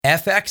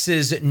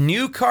FX's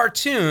new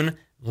cartoon,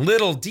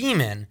 Little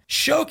Demon,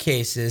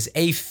 showcases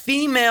a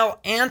female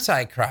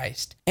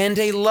Antichrist and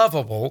a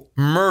lovable,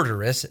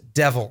 murderous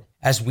devil,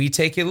 as we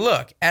take a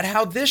look at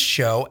how this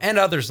show and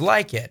others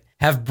like it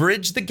have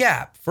bridged the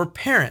gap for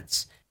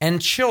parents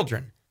and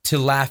children to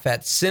laugh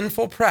at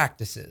sinful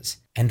practices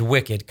and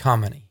wicked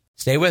comedy.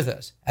 Stay with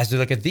us as we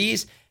look at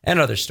these and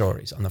other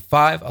stories on the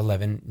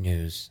 511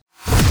 News.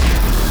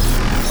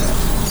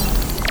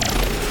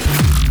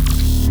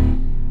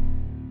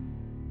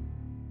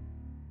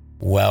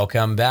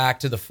 Welcome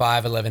back to the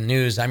 511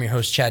 News. I'm your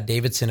host, Chad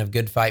Davidson of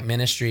Good Fight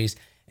Ministries.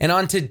 And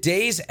on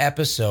today's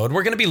episode,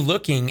 we're going to be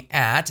looking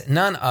at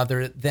none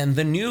other than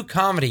the new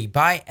comedy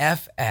by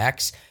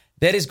FX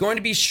that is going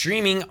to be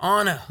streaming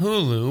on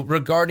Hulu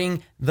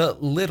regarding the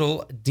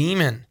Little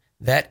Demon.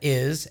 That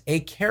is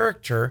a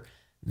character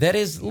that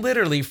is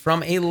literally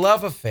from a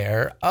love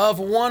affair of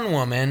one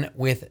woman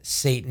with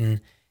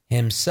Satan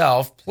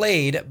himself,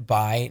 played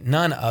by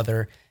none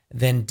other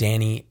than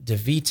Danny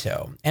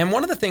DeVito. And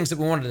one of the things that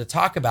we wanted to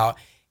talk about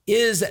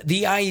is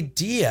the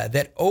idea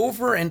that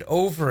over and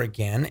over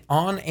again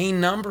on a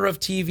number of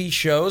TV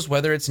shows,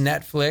 whether it's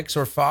Netflix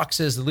or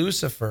Fox's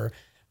Lucifer,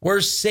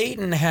 where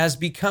Satan has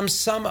become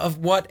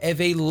somewhat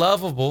of a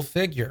lovable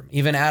figure.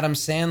 Even Adam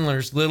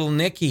Sandler's Little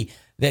Nicky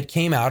that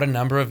came out a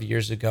number of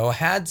years ago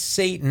had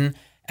Satan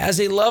as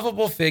a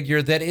lovable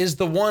figure that is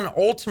the one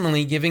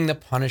ultimately giving the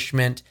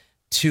punishment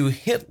to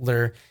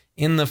Hitler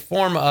in the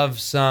form of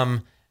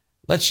some,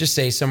 let's just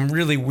say, some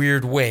really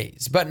weird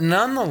ways. But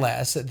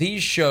nonetheless,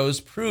 these shows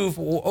prove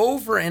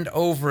over and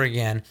over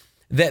again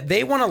that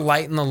they want to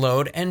lighten the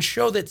load and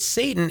show that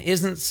Satan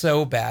isn't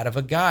so bad of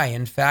a guy.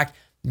 In fact,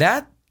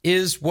 that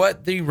is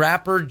what the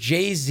rapper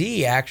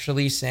Jay-Z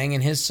actually sang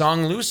in his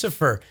song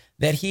Lucifer,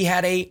 that he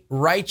had a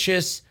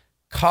righteous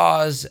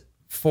cause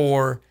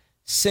for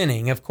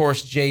sinning. Of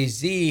course,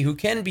 Jay-Z, who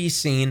can be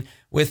seen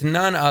with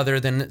none other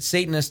than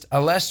Satanist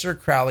Aleister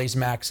Crowley's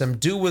maxim,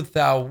 "Do what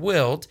thou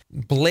wilt,"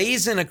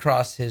 blazing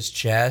across his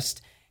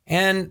chest.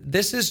 And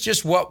this is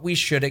just what we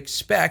should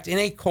expect in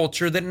a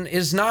culture that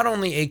is not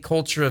only a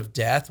culture of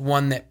death,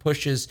 one that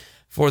pushes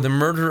for the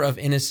murder of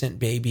innocent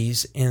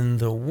babies in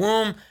the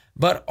womb,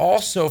 but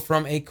also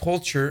from a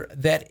culture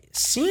that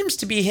seems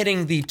to be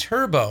hitting the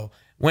turbo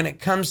when it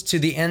comes to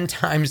the end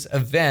times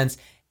events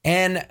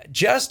and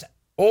just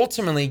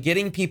ultimately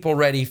getting people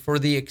ready for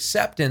the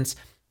acceptance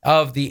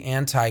of the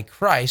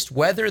Antichrist,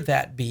 whether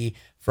that be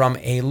from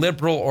a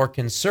liberal or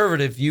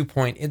conservative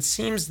viewpoint. It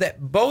seems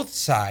that both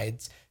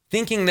sides,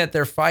 thinking that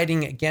they're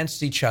fighting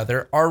against each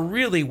other, are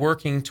really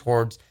working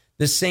towards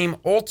the same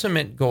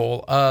ultimate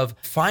goal of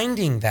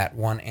finding that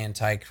one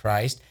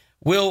Antichrist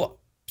will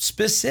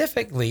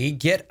specifically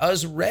get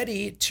us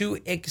ready to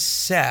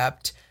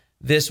accept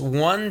this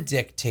one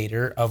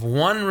dictator of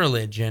one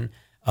religion,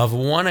 of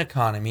one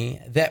economy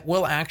that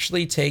will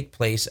actually take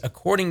place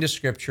according to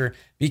Scripture,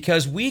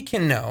 because we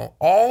can know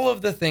all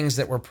of the things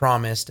that were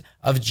promised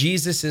of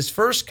Jesus's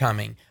first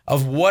coming,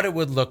 of what it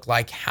would look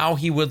like, how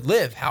he would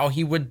live, how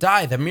he would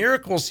die, the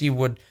miracles he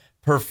would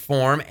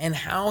perform, and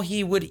how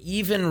he would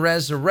even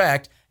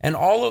resurrect, and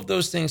all of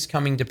those things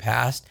coming to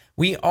pass.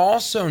 We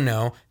also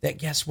know that,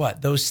 guess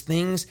what? Those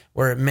things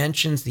where it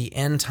mentions the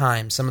end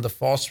times, some of the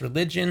false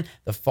religion,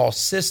 the false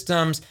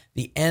systems,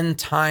 the end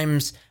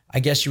times, I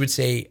guess you would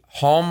say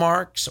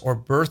hallmarks or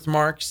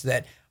birthmarks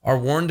that are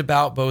warned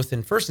about both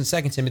in 1st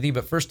and 2nd Timothy,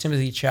 but 1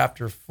 Timothy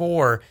chapter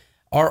 4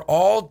 are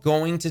all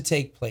going to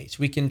take place.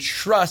 We can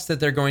trust that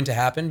they're going to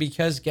happen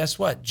because guess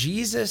what?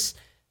 Jesus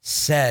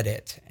said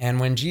it. And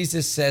when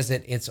Jesus says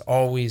it, it's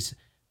always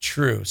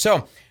true.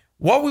 So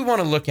what we want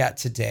to look at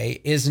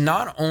today is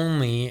not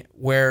only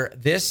where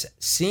this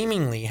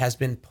seemingly has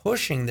been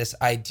pushing this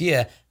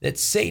idea that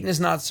Satan is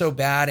not so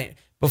bad.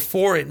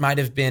 Before, it might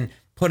have been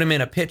put him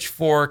in a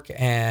pitchfork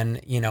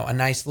and, a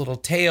nice little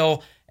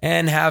tail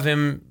and have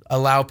him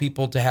allow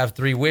people to have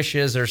 3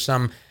 wishes or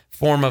some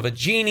form of a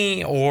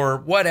genie or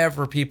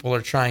whatever people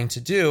are trying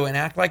to do and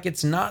act like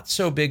it's not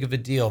so big of a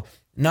deal,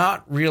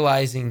 not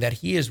realizing that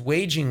he is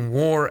waging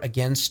war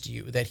against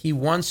you, that he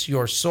wants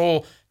your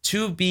soul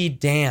to be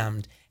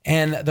damned.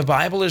 And the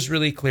Bible is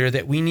really clear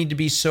that we need to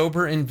be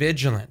sober and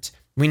vigilant.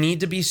 We need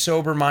to be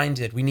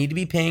sober-minded. We need to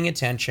be paying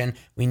attention.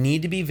 We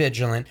need to be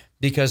vigilant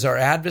because our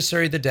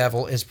adversary, the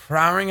devil, is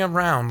prowling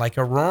around like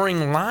a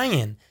roaring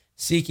lion,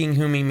 seeking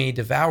whom he may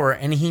devour,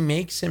 and he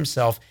makes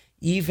himself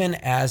even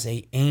as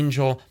an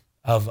angel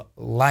of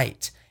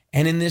light.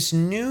 And in this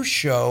new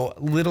show,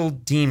 Little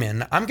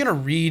Demon, I'm going to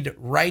read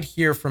right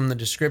here from the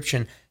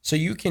description so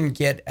you can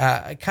get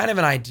kind of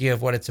an idea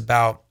of what it's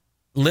about.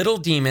 Little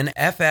Demon,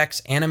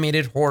 FX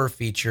animated horror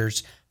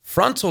features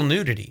frontal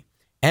nudity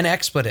and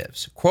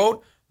expletives.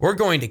 Quote, "We're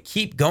going to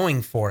keep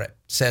going for it,"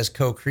 says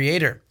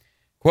co-creator.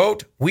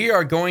 Quote, "We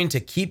are going to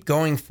keep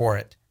going for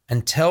it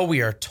until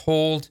we are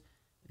told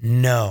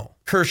no,"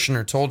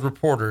 Kirshner told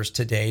reporters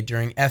today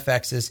during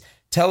FX's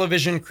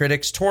Television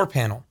Critics Tour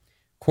panel.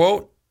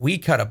 Quote, "We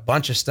cut a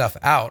bunch of stuff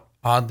out,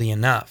 oddly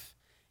enough."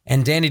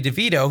 And Danny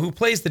DeVito, who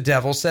plays the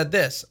devil, said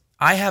this,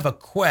 "I have a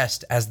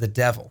quest as the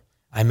devil.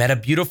 I met a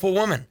beautiful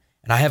woman,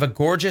 And I have a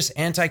gorgeous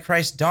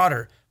Antichrist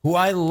daughter who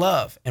I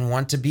love and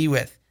want to be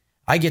with.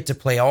 I get to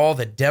play all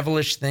the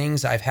devilish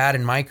things I've had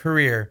in my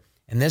career,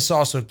 and this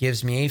also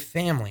gives me a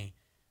family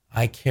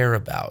I care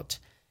about.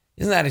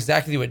 Isn't that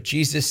exactly what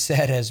Jesus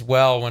said as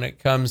well when it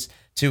comes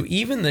to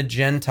even the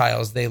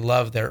Gentiles? They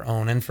love their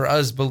own. And for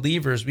us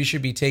believers, we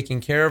should be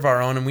taking care of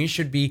our own, and we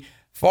should be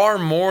far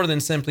more than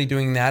simply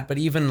doing that, but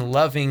even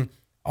loving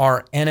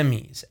our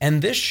enemies.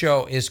 And this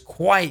show is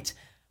quite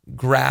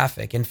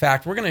graphic. In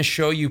fact, we're going to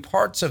show you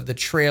parts of the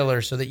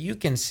trailer so that you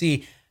can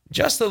see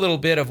just a little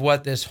bit of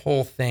what this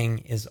whole thing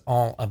is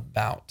all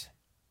about.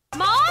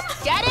 Mom,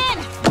 get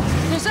in!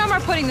 There's no more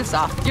putting this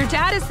off. Your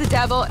dad is the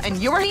devil, and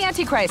you're the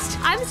Antichrist.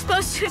 I'm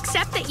supposed to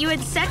accept that you had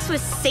sex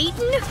with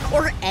Satan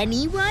or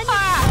anyone?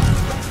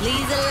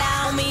 Please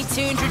allow me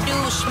to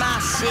introduce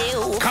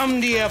myself.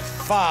 Come to your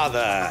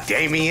father,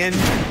 Damien.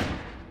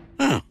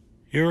 Oh,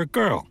 you're a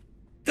girl.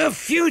 The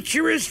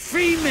future is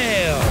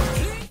female.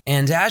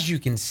 And as you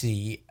can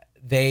see,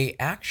 they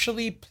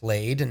actually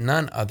played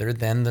none other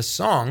than the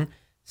song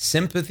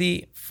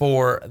Sympathy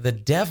for the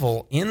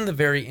Devil in the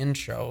very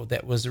intro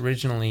that was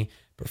originally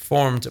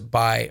performed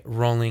by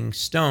Rolling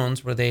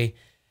Stones, where they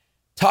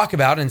talk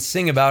about and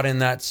sing about in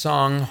that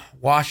song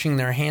washing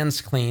their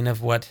hands clean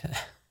of what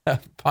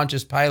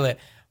Pontius Pilate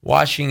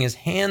washing his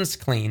hands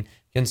clean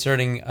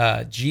concerning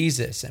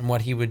Jesus and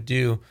what he would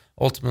do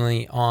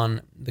ultimately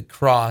on the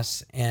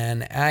cross.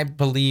 And I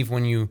believe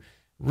when you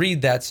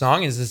read that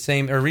song is the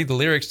same, or read the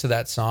lyrics to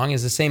that song,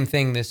 is the same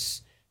thing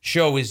this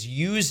show is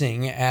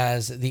using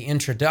as the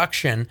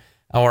introduction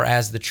or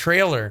as the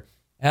trailer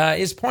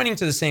is pointing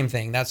to the same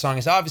thing. That song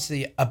is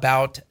obviously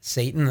about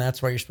Satan.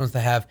 That's why you're supposed to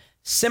have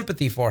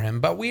sympathy for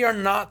him. But we are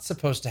not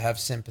supposed to have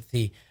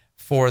sympathy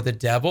for the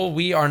devil.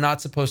 We are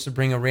not supposed to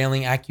bring a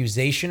railing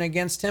accusation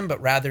against him,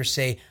 but rather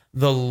say,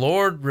 the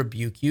Lord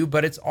rebuke you.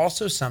 But it's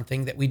also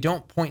something that we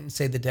don't point and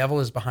say the devil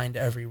is behind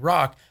every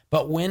rock.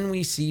 But when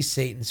we see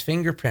Satan's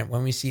fingerprint,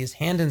 when we see his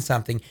hand in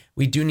something,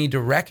 we do need to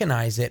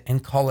recognize it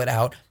and call it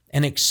out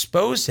and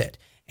expose it.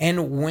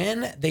 And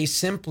when they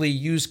simply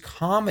use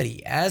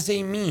comedy as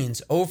a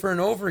means over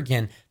and over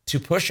again to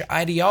push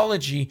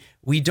ideology,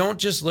 we don't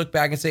just look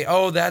back and say,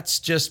 oh, that's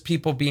just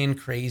people being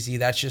crazy.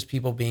 That's just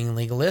people being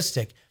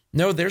legalistic.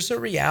 No, there's a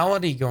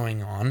reality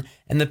going on.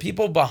 And the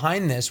people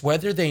behind this,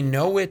 whether they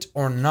know it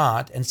or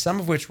not, and some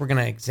of which we're going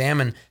to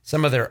examine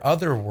some of their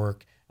other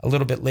work a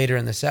little bit later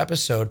in this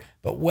episode,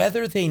 but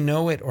whether they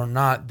know it or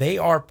not, they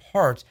are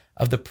part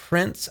of the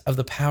prince of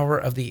the power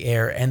of the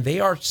air, and they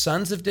are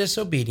sons of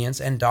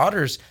disobedience and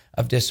daughters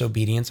of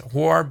disobedience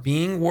who are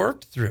being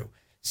worked through.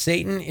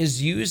 Satan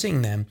is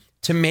using them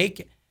to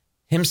make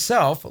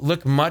himself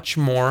look much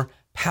more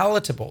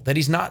palatable, that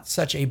he's not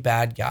such a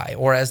bad guy,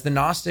 or as the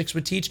Gnostics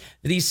would teach,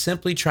 that he's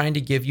simply trying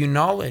to give you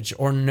knowledge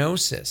or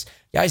gnosis.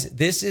 Guys,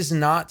 this is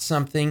not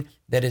something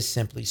that is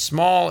simply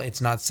small. It's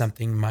not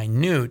something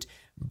minute,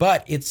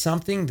 but it's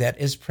something that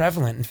is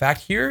prevalent. In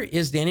fact, here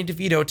is Danny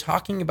DeVito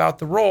talking about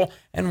the role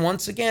and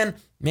once again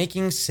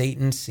making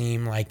Satan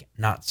seem like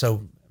not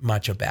so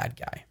much a bad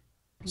guy.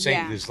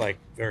 Satan is like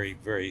very,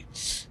 very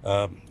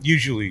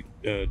usually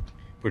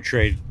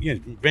portrayed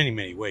in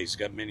many ways. He's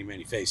got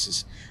many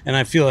faces. And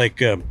I feel like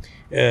a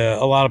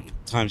lot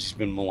of times he's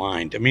been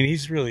maligned. I mean,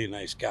 he's really a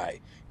nice guy.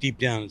 Deep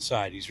down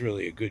inside, he's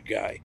really a good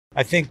guy.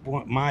 I think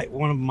one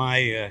of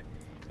my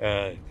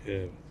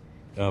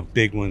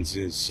big ones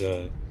is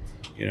the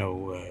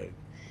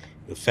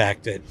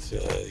fact that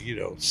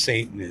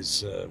Satan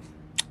is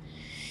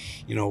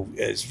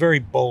is very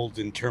bold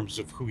in terms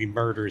of who he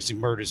murders. He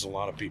murders a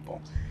lot of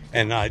people,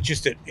 and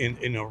just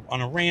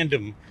on a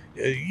random,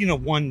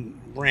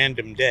 one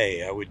random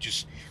day, I would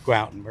just go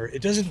out and murder.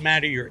 It doesn't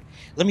matter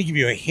let me give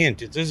you a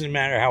hint. It doesn't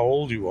matter how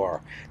old you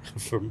are,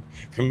 for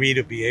me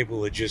to be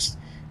able to just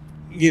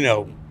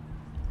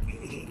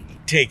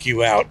take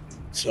you out.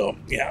 So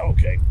yeah,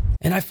 okay.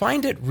 And I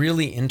find it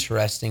really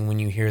interesting when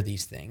you hear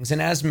these things. And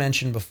as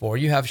mentioned before,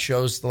 you have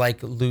shows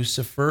like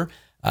Lucifer.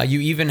 You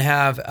even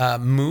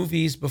have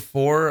movies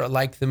before,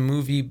 like the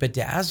movie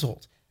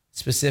Bedazzled,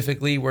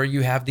 specifically where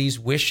you have these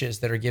wishes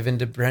that are given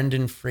to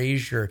Brendan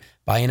Fraser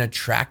by an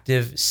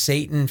attractive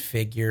Satan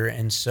figure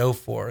and so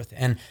forth.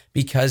 And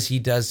because he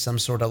does some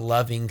sort of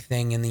loving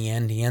thing in the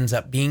end, he ends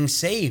up being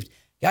saved.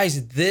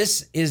 Guys,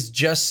 this is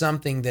just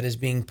something that is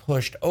being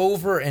pushed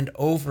over and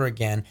over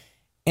again.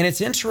 And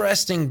it's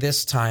interesting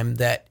this time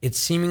that it's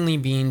seemingly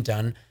being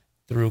done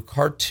through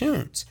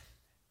cartoons.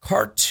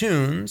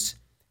 Cartoons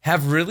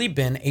have really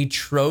been a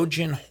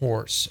Trojan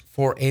horse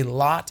for a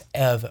lot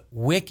of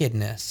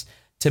wickedness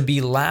to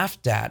be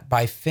laughed at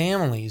by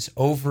families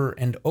over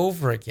and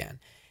over again.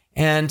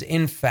 And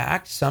in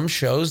fact, some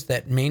shows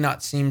that may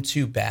not seem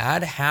too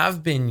bad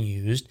have been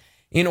used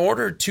in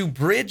order to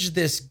bridge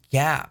this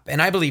gap.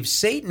 And I believe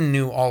Satan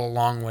knew all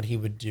along what he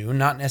would do,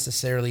 not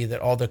necessarily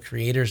that all the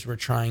creators were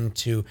trying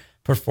to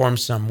perform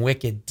some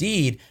wicked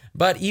deed,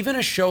 but even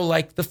a show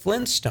like The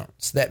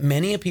Flintstones that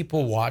many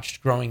people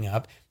watched growing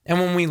up. And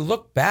when we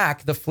look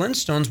back, The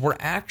Flintstones were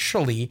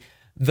actually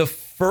the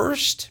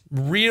first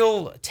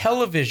real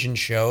television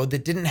show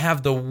that didn't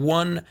have the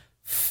one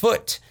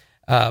foot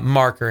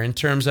marker in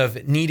terms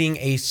of needing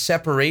a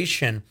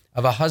separation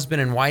of a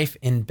husband and wife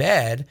in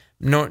bed.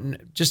 No,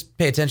 just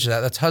pay attention to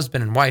that. That's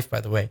husband and wife,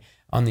 by the way,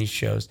 on these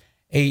shows.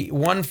 A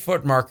 1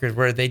 foot marker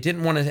where they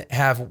didn't want to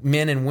have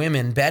men and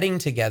women bedding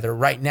together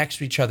right next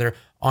to each other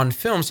on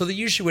film. So they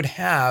usually would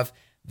have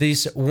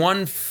these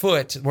 1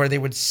 foot where they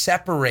would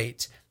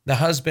separate the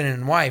husband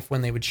and wife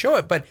when they would show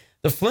it. But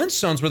the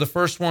Flintstones were the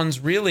first ones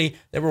really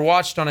that were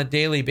watched on a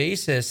daily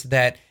basis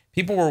that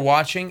people were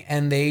watching,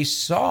 and they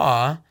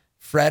saw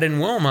Fred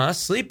and Wilma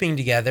sleeping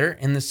together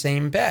in the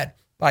same bed.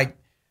 Like,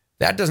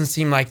 that doesn't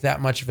seem like that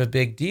much of a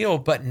big deal.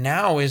 But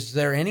now, is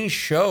there any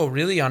show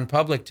really on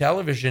public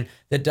television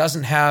that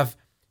doesn't have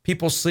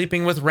people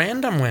sleeping with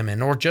random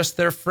women or just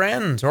their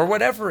friends or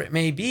whatever it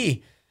may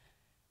be?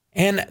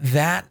 And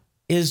that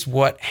is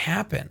what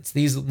happens.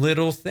 These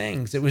little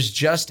things. It was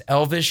just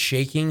Elvis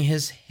shaking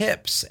his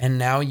hips, and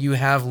now you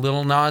have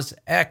Lil Nas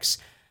X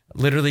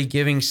literally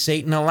giving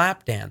Satan a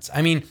lap dance.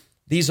 I mean,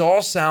 these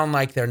all sound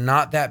like they're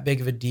not that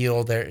big of a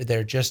deal.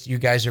 They're just, you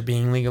guys are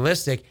being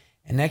legalistic.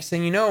 And next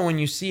thing you know, when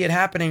you see it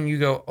happening, you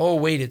go, oh,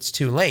 wait, it's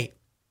too late.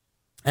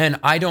 And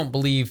I don't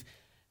believe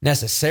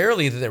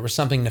necessarily that there was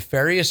something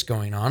nefarious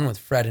going on with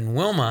Fred and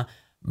Wilma.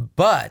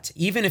 But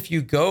even if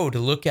you go to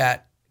look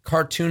at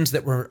cartoons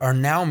that are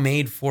now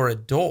made for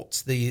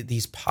adults,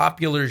 these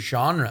popular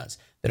genres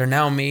that are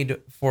now made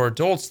for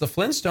adults, the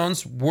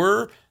Flintstones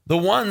were the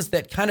ones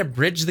that kind of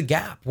bridged the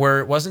gap, where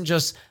it wasn't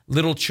just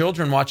little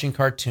children watching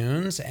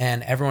cartoons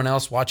and everyone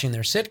else watching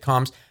their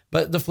sitcoms,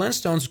 but the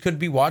Flintstones could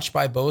be watched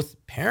by both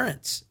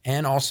parents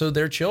and also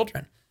their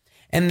children.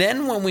 And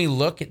then when we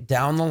look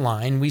down the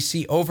line, we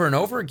see over and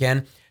over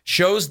again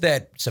shows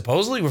that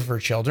supposedly were for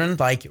children,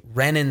 like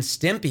Ren and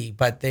Stimpy,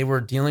 but they were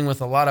dealing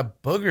with a lot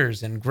of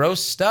boogers and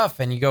gross stuff.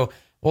 And you go,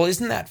 well,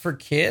 isn't that for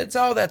kids?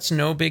 Oh, that's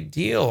no big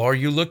deal. Or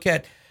you look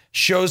at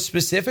shows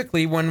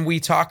specifically when we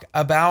talk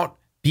about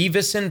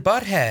Beavis and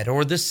Butthead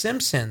or The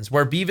Simpsons,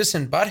 where Beavis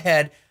and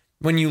Butthead,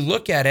 when you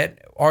look at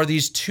it, are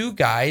these two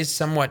guys,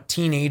 somewhat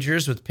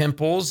teenagers with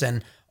pimples,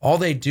 and all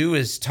they do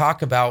is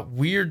talk about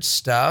weird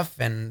stuff,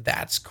 and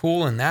that's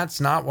cool and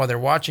that's not, while they're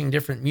watching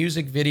different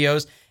music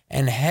videos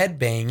and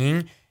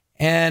headbanging.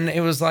 And it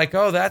was like,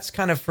 oh, that's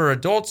kind of for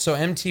adults, so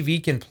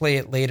MTV can play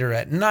it later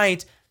at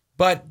night.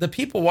 But the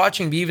people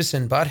watching Beavis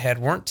and Butthead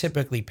weren't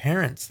typically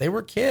parents. They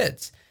were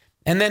kids.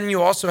 And then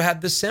you also had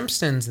The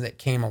Simpsons that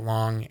came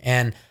along.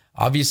 And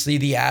obviously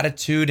the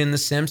attitude in The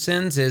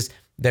Simpsons is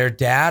their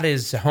dad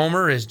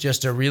Homer is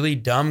just a really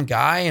dumb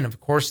guy. And of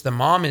course, the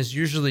mom is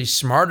usually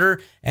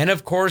smarter. And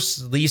of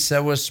course,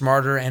 Lisa was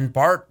smarter. And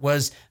Bart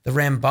was the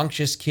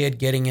rambunctious kid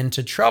getting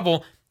into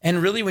trouble.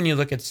 And really, when you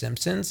look at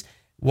Simpsons,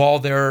 while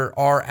there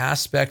are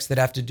aspects that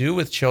have to do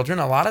with children,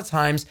 a lot of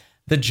times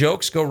the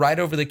jokes go right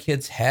over the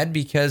kid's head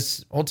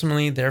because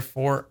ultimately they're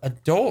for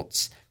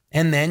adults.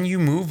 And then you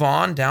move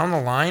on down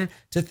the line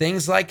to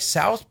things like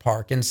South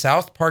Park, and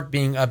South Park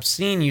being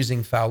obscene,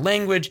 using foul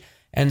language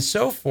and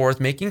so forth,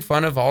 making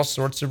fun of all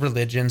sorts of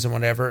religions and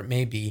whatever it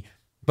may be.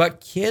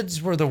 But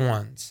kids were the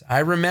ones. I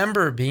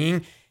remember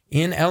being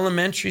in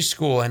elementary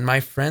school and my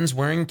friends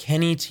wearing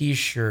Kenny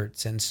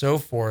t-shirts and so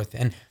forth.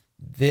 And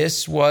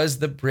this was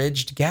the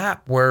bridged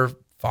gap where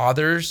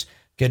fathers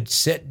could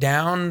sit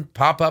down,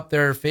 pop up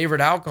their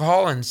favorite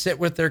alcohol, and sit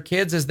with their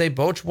kids as they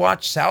both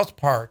watched South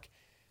Park.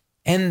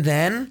 And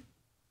then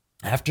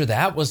after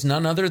that was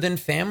none other than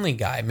Family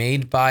Guy,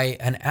 made by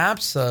an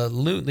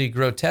absolutely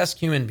grotesque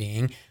human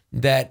being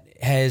that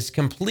is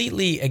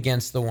completely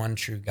against the one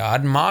true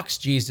God, mocks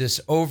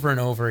Jesus over and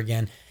over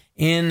again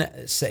in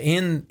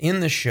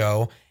the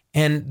show.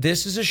 And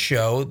this is a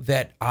show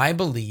that I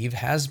believe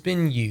has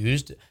been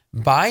used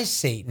by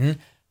Satan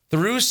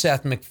through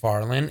Seth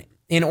MacFarlane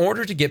in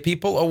order to get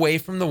people away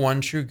from the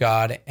one true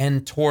God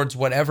and towards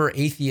whatever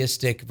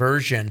atheistic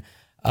version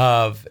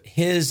of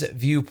his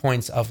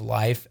viewpoints of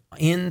life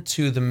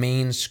into the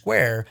main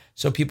square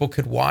so people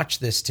could watch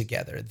this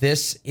together.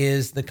 This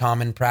is the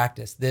common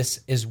practice. This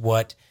is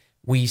what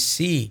we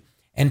see.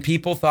 And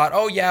people thought,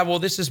 oh yeah, well,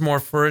 this is more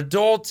for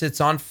adults. It's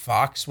on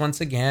Fox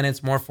once again.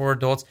 It's more for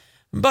adults.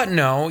 But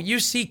no, you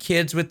see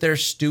kids with their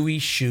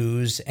Stewie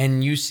shoes,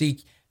 and you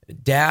see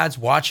dads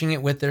watching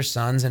it with their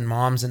sons and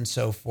moms and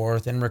so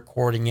forth, and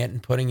recording it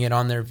and putting it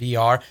on their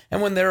VR.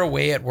 And when they're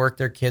away at work,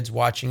 their kids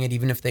watching it,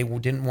 even if they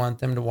didn't want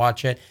them to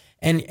watch it.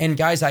 And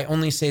guys, I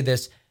only say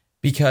this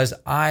because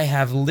I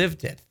have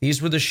lived it.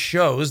 These were the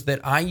shows that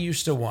I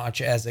used to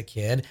watch as a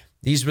kid.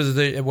 These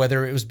were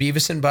whether it was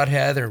Beavis and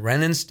Butthead or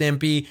Ren and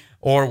Stimpy,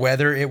 or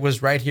whether it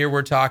was right here,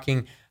 we're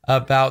talking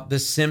about The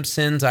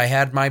Simpsons. I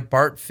had my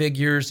Bart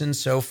figures and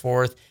so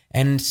forth.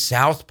 And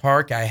South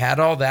Park, I had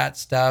all that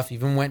stuff.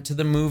 Even went to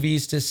the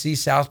movies to see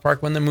South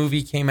Park when the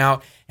movie came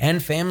out.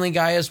 And Family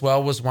Guy as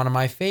well was one of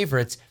my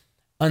favorites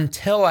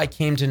until I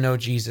came to know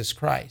Jesus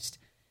Christ.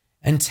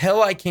 And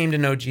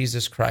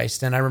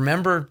I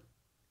remember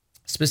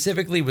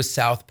specifically with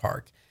South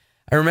Park,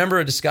 I remember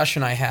a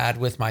discussion I had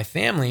with my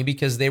family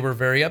because they were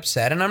very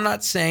upset. And I'm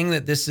not saying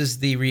that this is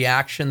the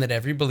reaction that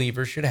every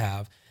believer should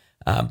have,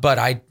 but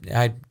I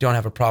don't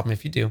have a problem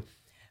if you do.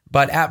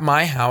 But at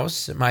my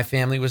house, my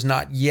family was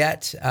not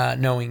yet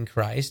knowing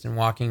Christ and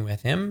walking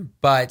with him,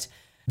 but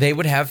they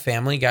would have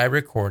Family Guy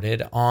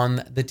recorded on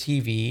the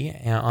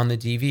TV, on the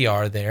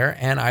DVR there,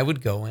 and I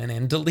would go in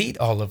and delete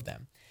all of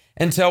them.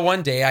 Until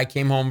one day I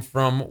came home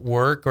from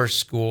work or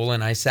school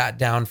and I sat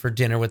down for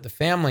dinner with the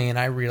family and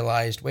I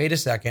realized, wait a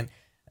second,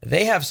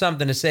 they have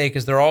something to say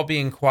because they're all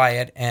being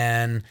quiet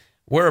and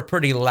we're a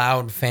pretty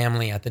loud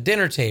family at the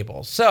dinner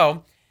table.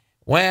 So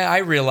when I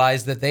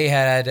realized that they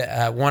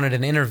had wanted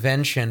an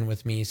intervention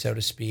with me, so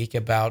to speak,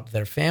 about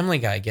their Family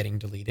Guy getting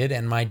deleted,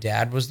 and my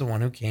dad was the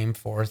one who came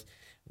forth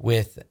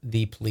with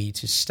the plea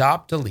to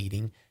stop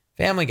deleting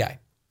Family Guy.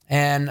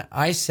 And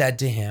I said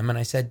to him, and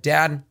I said,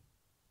 Dad,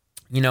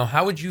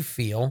 how would you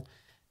feel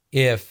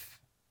if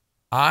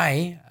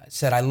I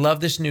said, I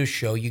love this new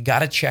show. You got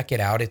to check it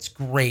out. It's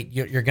great.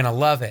 You're going to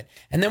love it.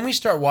 And then we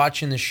start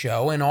watching the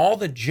show, and all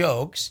the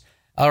jokes,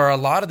 or a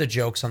lot of the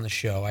jokes on the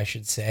show, I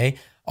should say,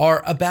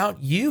 are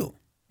about you.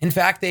 In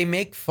fact, they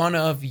make fun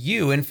of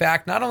you. In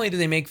fact, not only do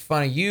they make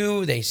fun of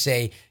you, they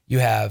say you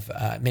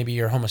have, maybe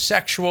you're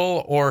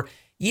homosexual, or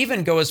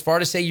even go as far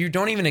to say you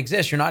don't even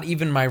exist. You're not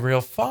even my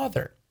real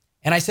father.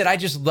 And I said, I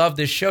just love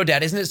this show,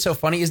 Dad. Isn't it so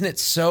funny? Isn't it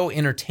so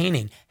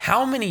entertaining?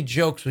 How many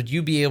jokes would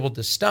you be able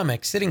to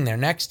stomach sitting there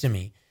next to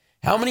me?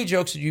 How many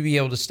jokes would you be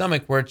able to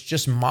stomach where it's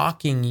just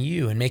mocking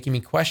you and making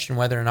me question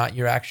whether or not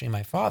you're actually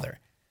my father?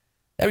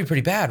 That'd be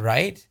pretty bad,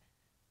 right?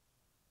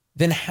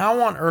 Then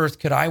how on earth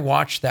could I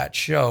watch that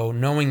show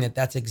knowing that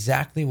that's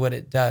exactly what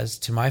it does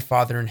to my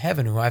Father in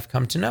heaven, who I've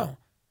come to know?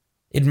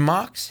 It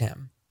mocks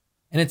him.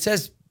 And it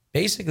says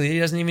basically he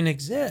doesn't even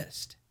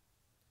exist.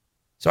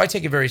 So I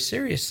take it very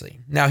seriously.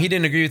 Now, he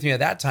didn't agree with me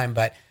at that time,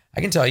 but I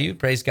can tell you,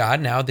 praise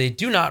God, now they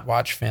do not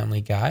watch Family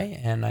Guy,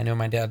 and I know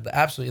my dad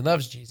absolutely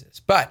loves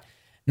Jesus. But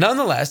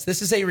nonetheless, this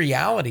is a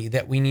reality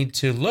that we need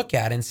to look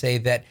at and say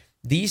that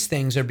these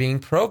things are being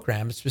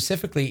programmed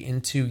specifically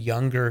into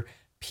younger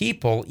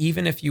people,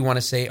 even if you want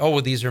to say, oh,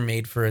 well, these are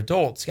made for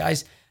adults.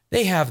 Guys,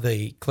 they have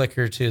the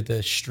clicker to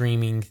the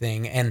streaming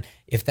thing, and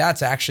if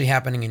that's actually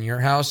happening in your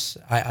house,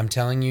 I'm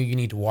telling you, you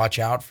need to watch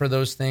out for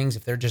those things.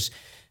 If they're just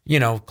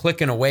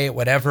clicking away at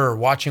whatever or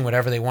watching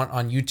whatever they want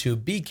on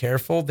YouTube, be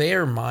careful.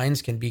 Their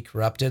minds can be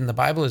corrupted. And the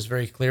Bible is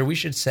very clear. We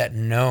should set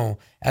no,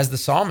 as the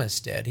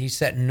psalmist did. He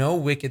set no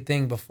wicked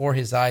thing before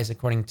his eyes,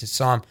 according to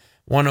Psalm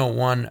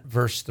 101,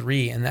 verse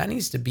 3. And that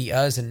needs to be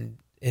us, and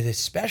it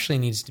especially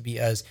needs to be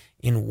us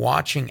in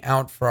watching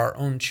out for our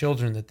own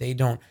children, that they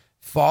don't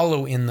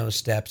follow in those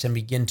steps and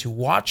begin to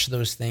watch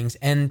those things.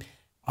 And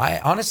I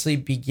honestly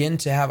begin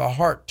to have a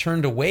heart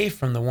turned away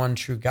from the one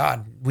true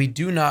God. We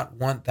do not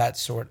want that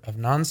sort of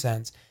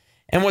nonsense.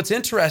 And what's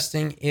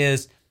interesting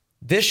is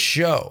this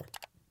show,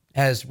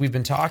 as we've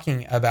been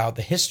talking about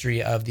the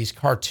history of these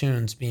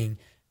cartoons being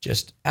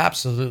just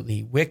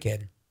absolutely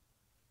wicked,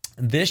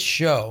 this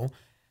show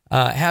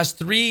has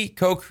 3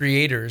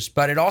 co-creators,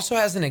 but it also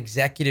has an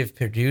executive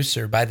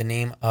producer by the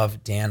name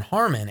of Dan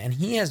Harmon. And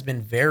he has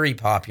been very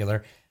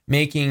popular,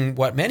 making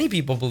what many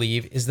people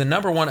believe is the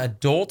 #1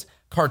 adult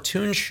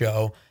cartoon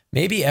show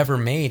maybe ever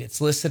made.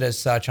 It's listed as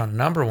such on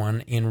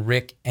 #1 in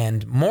Rick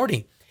and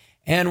Morty.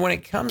 And when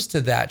it comes to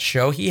that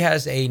show, he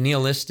has a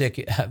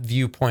nihilistic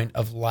viewpoint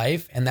of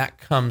life, and that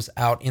comes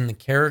out in the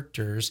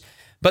characters.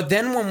 But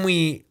then when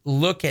we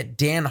look at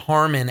Dan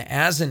Harmon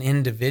as an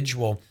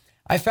individual,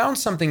 I found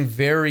something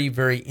very,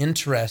 very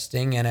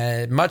interesting,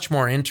 and much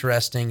more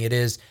interesting, it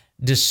is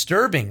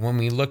disturbing when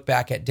we look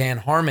back at Dan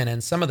Harmon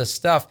and some of the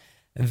stuff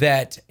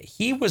that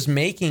he was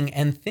making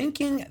and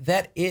thinking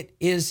that it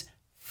is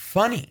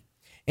funny.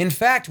 In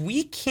fact,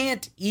 we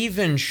can't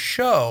even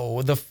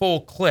show the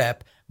full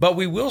clip, but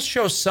we will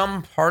show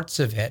some parts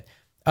of it,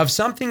 of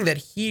something that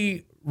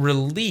he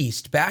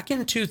released back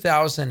in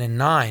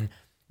 2009,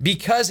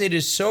 because it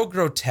is so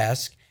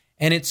grotesque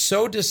and it's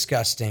so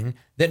disgusting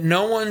that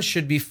no one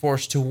should be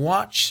forced to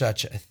watch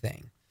such a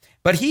thing.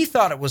 But he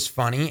thought it was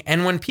funny,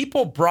 and when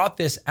people brought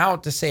this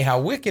out to say how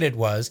wicked it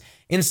was,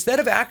 instead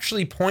of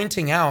actually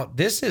pointing out,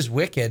 this is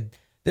wicked,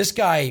 this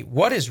guy,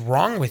 what is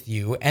wrong with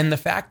you? And the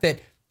fact that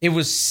it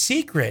was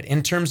secret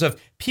in terms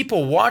of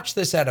people watched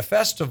this at a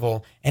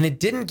festival and it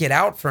didn't get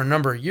out for a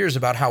number of years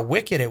about how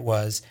wicked it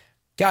was.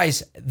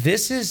 Guys,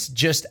 this is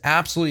just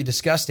absolutely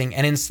disgusting.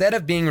 And instead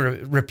of being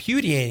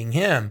repudiating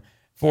him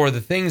for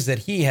the things that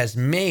he has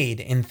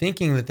made and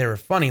thinking that they were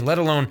funny, let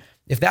alone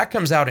if that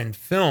comes out in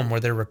film where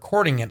they're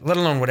recording it, let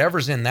alone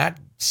whatever's in that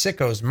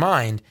sicko's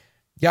mind,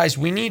 guys,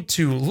 we need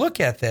to look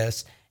at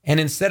this. And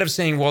instead of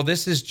saying, well,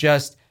 this is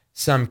just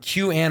some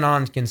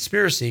QAnon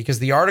conspiracy, because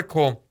the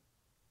article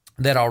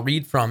that I'll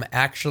read from,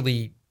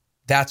 actually,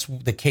 that's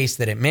the case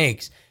that it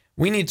makes.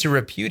 We need to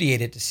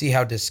repudiate it to see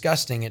how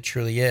disgusting it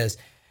truly is.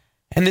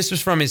 And this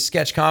was from his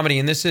sketch comedy.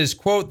 And this is,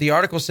 quote, the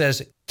article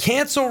says,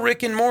 cancel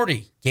Rick and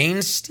Morty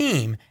gains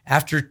steam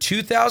after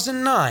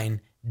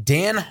 2009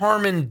 Dan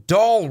Harmon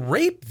doll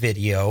rape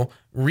video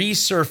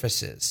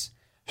resurfaces.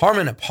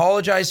 Harmon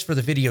apologized for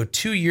the video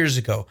 2 years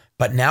ago,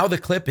 but now the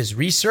clip is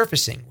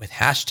resurfacing with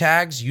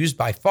hashtags used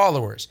by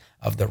followers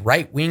of the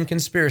right-wing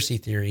conspiracy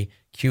theory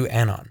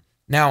QAnon.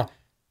 Now,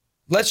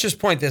 let's just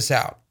point this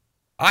out.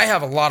 I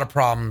have a lot of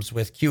problems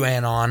with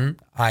QAnon.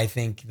 I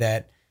think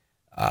that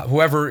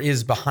whoever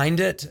is behind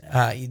it,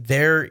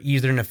 they're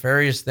either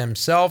nefarious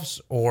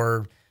themselves,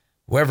 or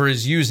whoever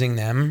is using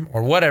them,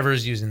 or whatever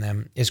is using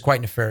them, is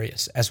quite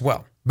nefarious as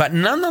well. But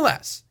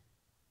nonetheless,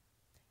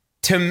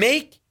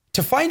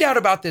 to find out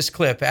about this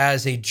clip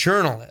as a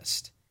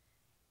journalist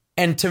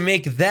and to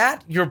make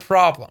that your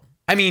problem,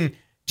 I mean,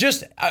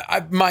 just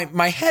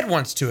my head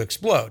wants to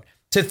explode.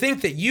 To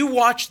think that you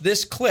watched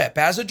this clip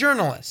as a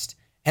journalist,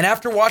 and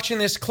after watching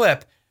this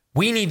clip,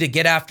 we need to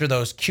get after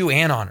those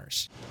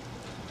QAnoners.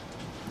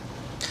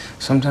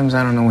 Sometimes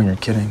I don't know when you're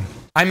kidding.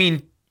 I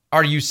mean,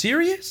 are you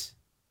serious?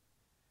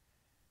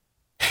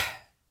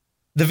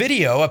 The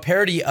video, a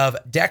parody of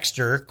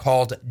Dexter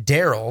called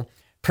Daryl,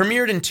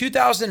 premiered in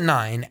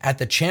 2009 at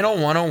the Channel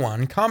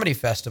 101 Comedy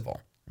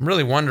Festival. I'm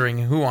really wondering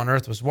who on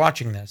earth was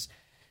watching this.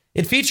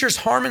 It features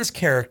Harmon's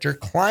character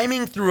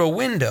climbing through a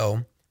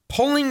window,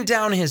 pulling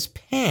down his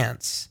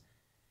pants.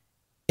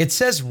 It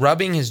says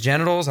rubbing his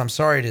genitals. I'm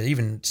sorry to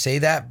even say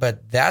that,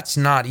 but that's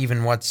not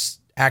even what's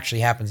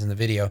actually happens in the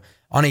video.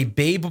 On a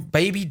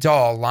baby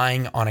doll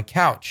lying on a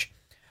couch.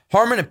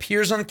 Harmon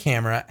appears on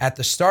camera at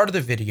the start of the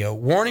video,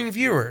 warning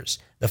viewers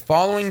the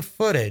following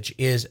footage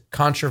is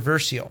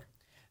controversial.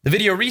 The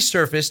video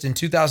resurfaced in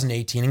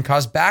 2018 and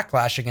caused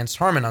backlash against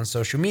Harmon on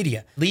social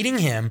media, leading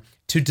him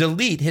to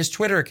delete his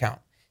Twitter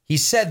account. He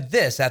said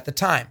this at the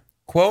time,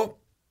 quote,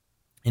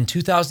 "In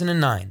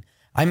 2009,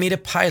 I made a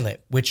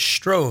pilot which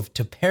strove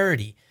to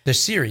parody the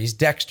series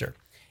Dexter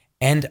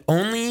and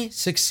only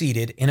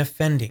succeeded in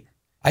offending.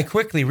 I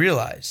quickly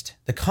realized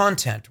the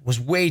content was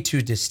way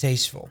too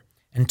distasteful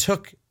and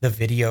took the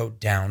video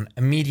down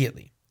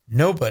immediately.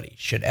 Nobody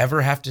should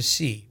ever have to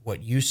see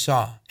what you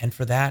saw, and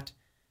for that,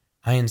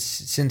 I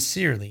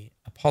sincerely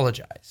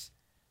apologize."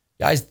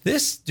 Guys,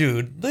 this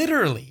dude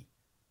literally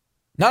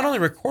not only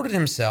recorded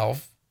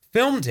himself,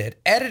 filmed it,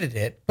 edited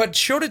it, but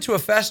showed it to a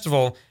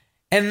festival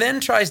and then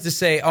tries to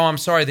say, "Oh, I'm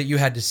sorry that you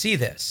had to see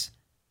this."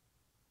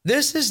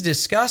 This is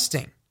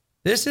disgusting.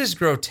 This is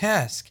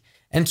grotesque.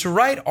 And to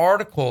write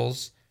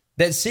articles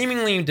that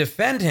seemingly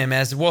defend him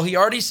as, well, he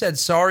already said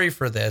sorry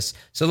for this,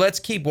 so let's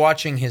keep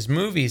watching his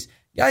movies.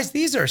 Guys,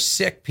 these are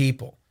sick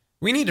people.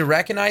 We need to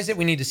recognize it.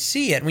 We need to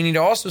see it. We need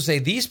to also say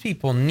these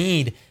people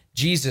need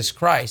Jesus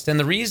Christ. And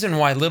the reason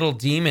why Little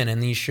Demon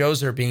and these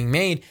shows are being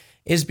made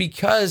is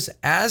because,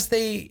 as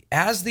the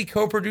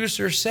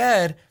co-producer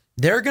said,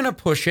 they're going to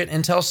push it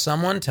until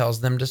someone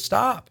tells them to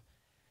stop.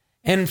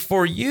 And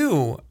for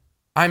you,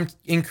 I'm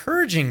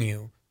encouraging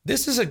you,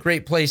 this is a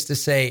great place to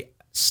say,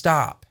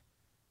 stop.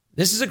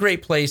 This is a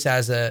great place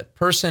as a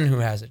person who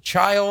has a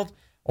child,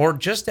 or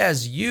just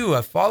as you,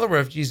 a follower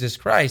of Jesus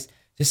Christ,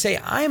 to say,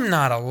 I'm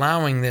not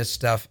allowing this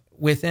stuff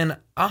within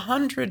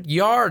 100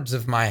 yards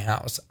of my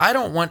house. I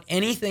don't want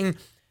anything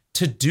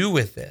to do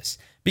with this,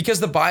 because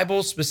the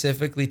Bible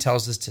specifically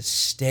tells us to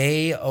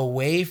stay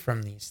away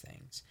from these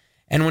things.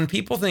 And when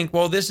people think,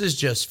 well, this is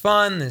just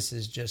fun, this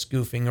is just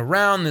goofing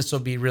around, this will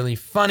be really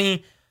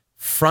funny,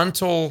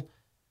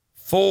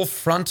 full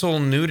frontal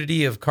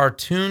nudity of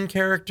cartoon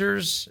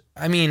characters.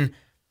 I mean,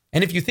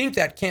 and if you think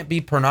that can't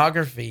be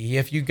pornography,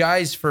 if you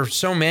guys, for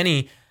so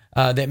many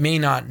that may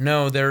not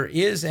know, there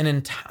is an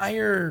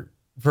entire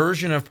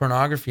version of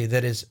pornography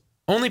that is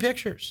only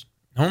pictures,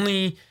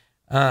 only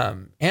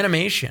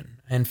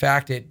animation. In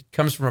fact, it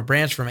comes from a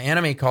branch from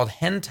anime called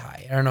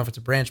hentai. I don't know if it's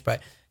a branch,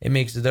 but it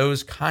makes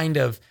those kind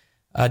of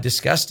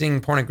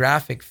disgusting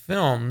pornographic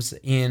films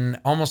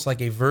in almost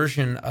like a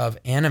version of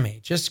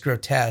anime, just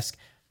grotesque.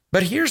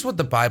 But here's what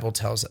the Bible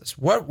tells us.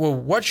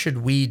 What should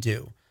we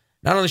do?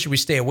 Not only should we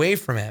stay away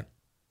from it,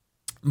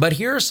 but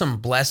here are some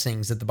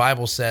blessings that the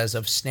Bible says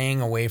of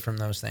staying away from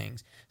those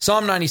things.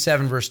 Psalm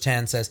 97 verse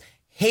 10 says,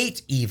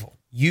 "Hate evil,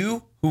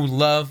 you who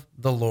love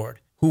the Lord,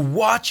 who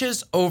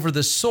watches over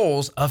the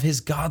souls of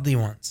his godly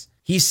ones.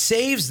 He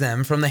saves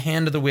them from the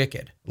hand of the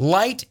wicked.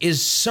 Light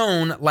is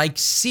sown like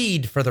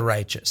seed for the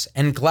righteous,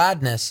 and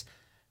gladness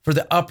for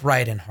the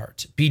upright in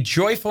heart. Be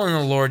joyful in the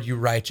Lord, you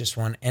righteous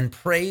one, and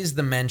praise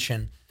the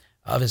mention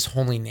of his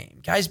holy name."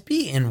 Guys,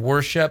 be in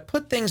worship.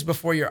 Put things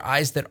before your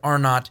eyes that are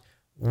not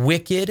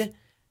wicked.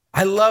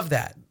 I love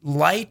that.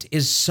 Light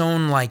is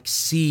sown like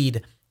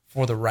seed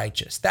for the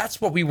righteous. That's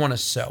what we want to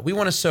sow. We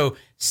want to sow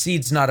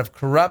seeds not of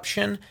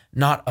corruption,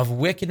 not of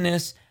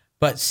wickedness,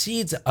 but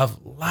seeds of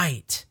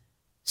light.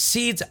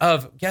 Seeds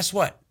of, guess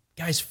what?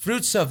 Guys,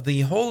 fruits of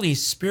the Holy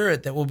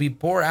Spirit that will be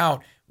poured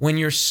out when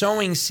you're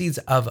sowing seeds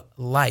of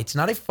light.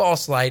 Not a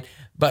false light,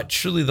 but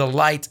truly the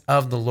light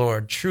of the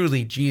Lord,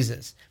 truly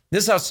Jesus.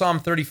 This is how Psalm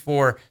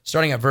 34,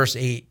 starting at verse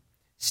 8,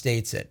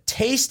 states it.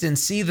 "Taste and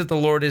see that the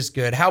Lord is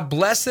good. How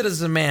blessed is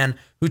the man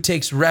who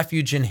takes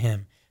refuge in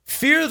him.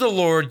 Fear the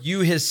Lord, you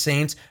his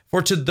saints,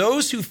 for to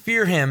those who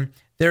fear him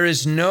there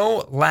is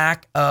no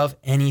lack of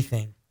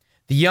anything.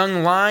 The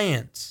young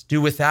lions do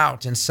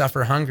without and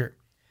suffer hunger,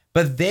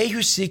 but they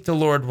who seek the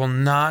Lord will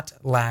not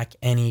lack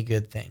any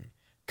good thing.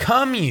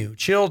 Come, you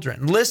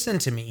children, listen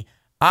to me.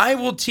 I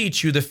will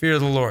teach you the fear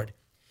of the Lord.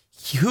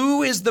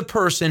 Who is the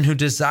person who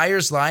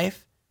desires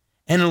life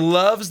and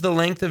loves the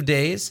length of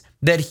days,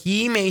 that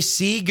he may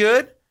see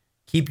good?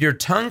 Keep your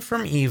tongue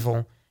from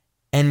evil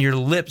and your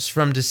lips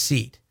from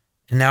deceit.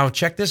 And now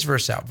check this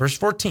verse out. Verse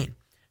 14.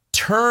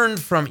 Turn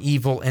from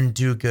evil and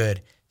do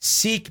good.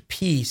 Seek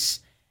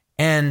peace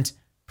and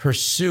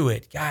pursue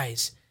it.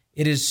 Guys,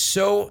 it is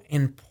so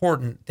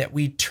important that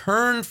we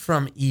turn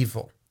from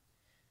evil.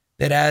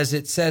 That as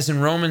it says in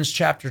Romans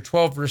chapter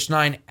 12, verse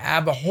 9,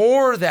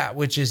 abhor that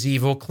which is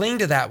evil, cling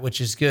to that which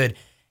is good.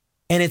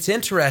 And it's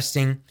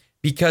interesting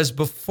because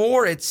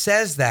before it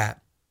says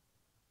that,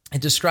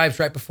 it describes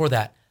right before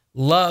that,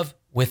 love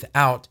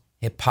without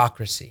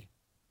hypocrisy.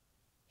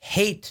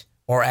 Hate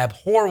or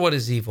abhor what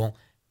is evil,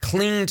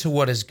 cling to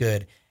what is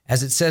good.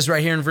 As it says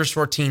right here in verse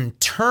 14,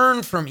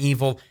 turn from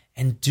evil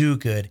and do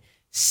good.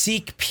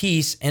 Seek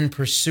peace and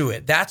pursue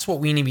it. That's what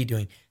we need to be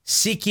doing.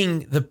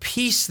 Seeking the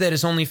peace that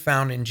is only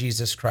found in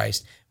Jesus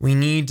Christ. We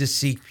need to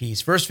seek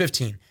peace. Verse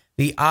 15,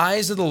 the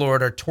eyes of the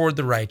Lord are toward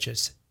the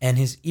righteous, and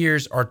his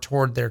ears are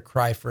toward their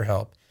cry for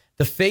help.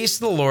 The face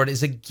of the Lord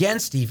is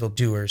against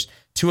evildoers,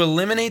 to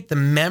eliminate the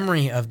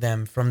memory of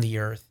them from the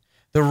earth.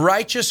 The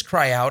righteous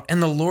cry out,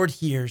 and the Lord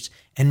hears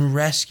and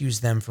rescues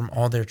them from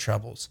all their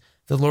troubles.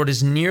 The Lord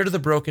is near to the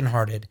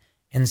brokenhearted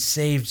and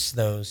saves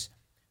those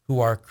who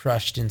are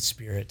crushed in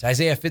spirit.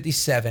 Isaiah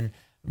 57,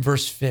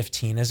 verse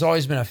 15 has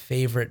always been a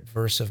favorite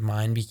verse of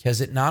mine because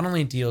it not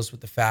only deals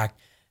with the fact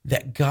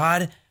that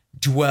God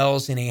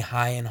dwells in a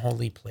high and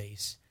holy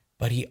place,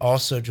 but he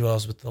also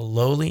dwells with the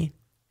lowly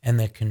and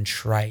the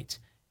contrite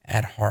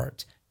at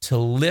heart, to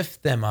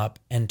lift them up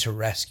and to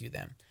rescue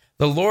them.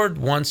 The Lord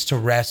wants to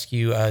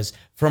rescue us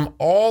from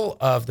all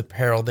of the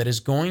peril that is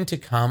going to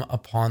come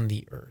upon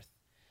the earth.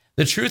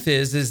 The truth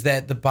is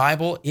that the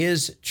Bible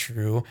is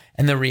true,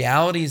 and the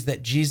realities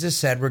that Jesus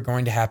said were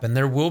going to happen.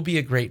 There will be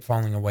a great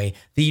falling away.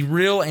 The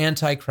real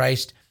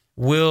Antichrist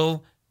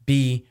will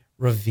be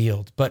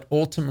revealed. But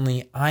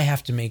ultimately, I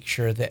have to make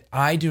sure that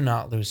I do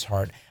not lose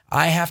heart.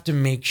 I have to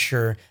make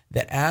sure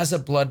that as a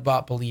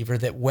blood-bought believer,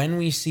 that when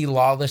we see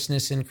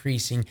lawlessness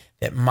increasing,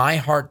 that my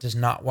heart does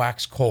not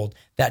wax cold.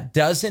 That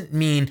doesn't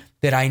mean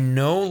that I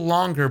no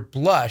longer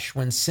blush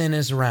when sin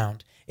is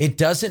around. It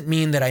doesn't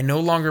mean that I no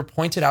longer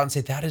point it out and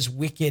say, that is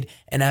wicked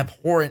and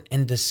abhorrent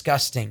and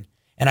disgusting.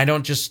 And I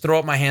don't just throw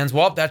up my hands,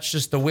 well, that's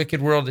just the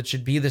wicked world. It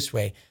should be this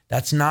way.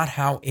 That's not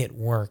how it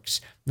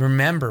works.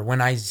 Remember, when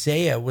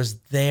Isaiah was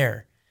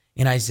there,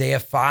 in Isaiah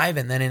 5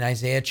 and then in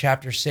Isaiah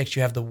chapter 6,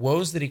 you have the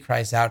woes that he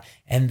cries out,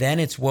 and then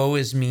it's woe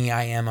is me,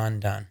 I am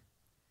undone.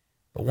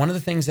 But one of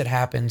the things that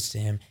happens to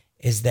him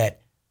is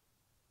that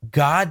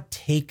God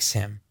takes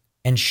him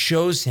and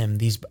shows him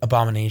these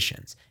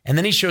abominations. And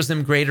then he shows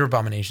them greater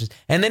abominations.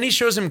 And then he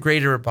shows him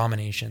greater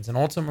abominations. And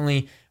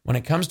ultimately, when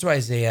it comes to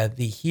Isaiah,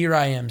 the here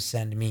I am,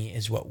 send me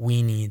is what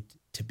we need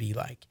to be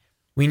like.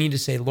 We need to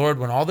say, Lord,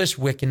 when all this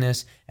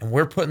wickedness, and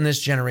we're putting this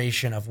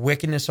generation of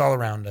wickedness all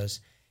around us,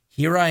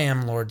 here I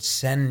am, Lord,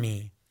 send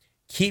me.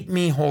 Keep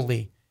me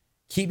holy.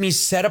 Keep me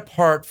set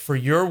apart for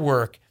your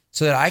work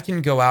so that I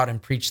can go out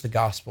and preach the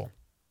gospel.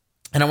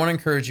 And I want to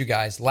encourage you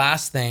guys,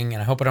 last thing,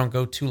 and I hope I don't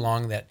go too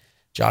long that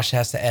Josh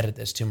has to edit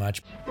this too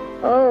much.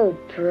 Oh,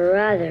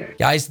 brother.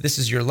 Guys, this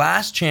is your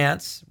last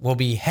chance. We'll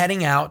be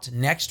heading out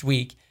next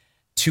week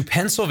to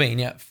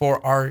Pennsylvania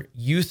for our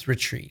youth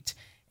retreat.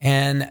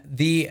 And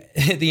the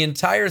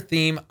entire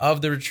theme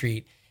of the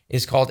retreat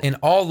is called In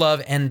All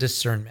Love and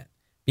Discernment,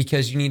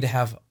 because you need to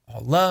have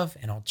all love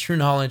and all true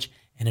knowledge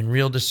and in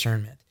real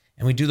discernment.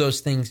 And we do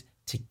those things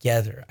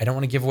together. I don't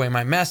want to give away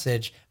my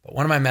message, but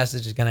one of my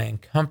messages is going to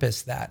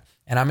encompass that.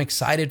 And I'm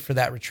excited for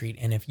that retreat.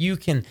 And if you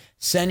can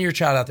send your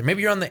child out there,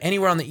 maybe you're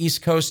anywhere on the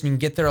East Coast and you can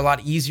get there a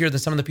lot easier than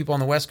some of the people on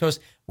the West Coast,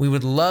 we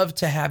would love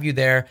to have you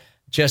there.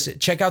 Just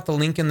check out the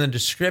link in the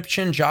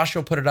description. Josh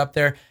will put it up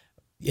there.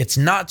 It's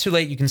not too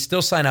late. You can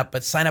still sign up,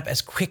 but sign up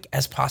as quick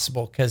as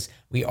possible because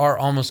we are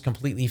almost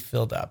completely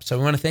filled up. So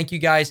we want to thank you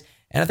guys.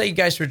 And I thank you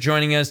guys for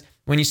joining us.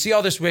 When you see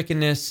all this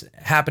wickedness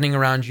happening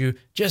around you,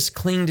 just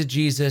cling to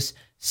Jesus,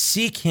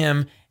 seek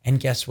him, and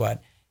guess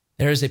what?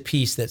 There is a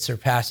peace that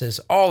surpasses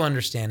all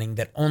understanding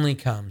that only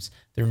comes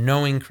through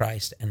knowing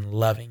Christ and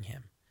loving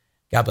him.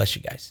 God bless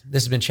you guys.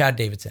 This has been Chad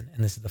Davidson,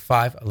 and this is the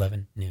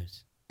 511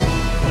 News.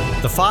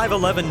 The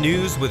 511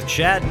 News with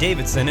Chad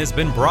Davidson has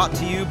been brought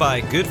to you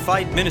by Good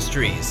Fight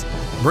Ministries,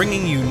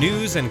 bringing you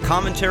news and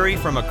commentary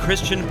from a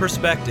Christian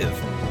perspective.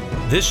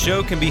 This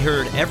show can be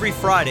heard every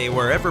Friday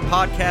wherever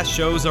podcast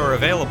shows are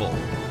available,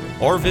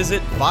 or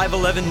visit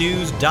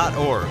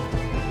 511news.org.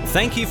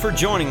 Thank you for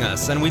joining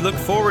us, and we look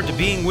forward to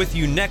being with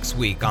you next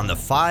week on the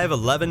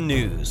 511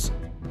 News.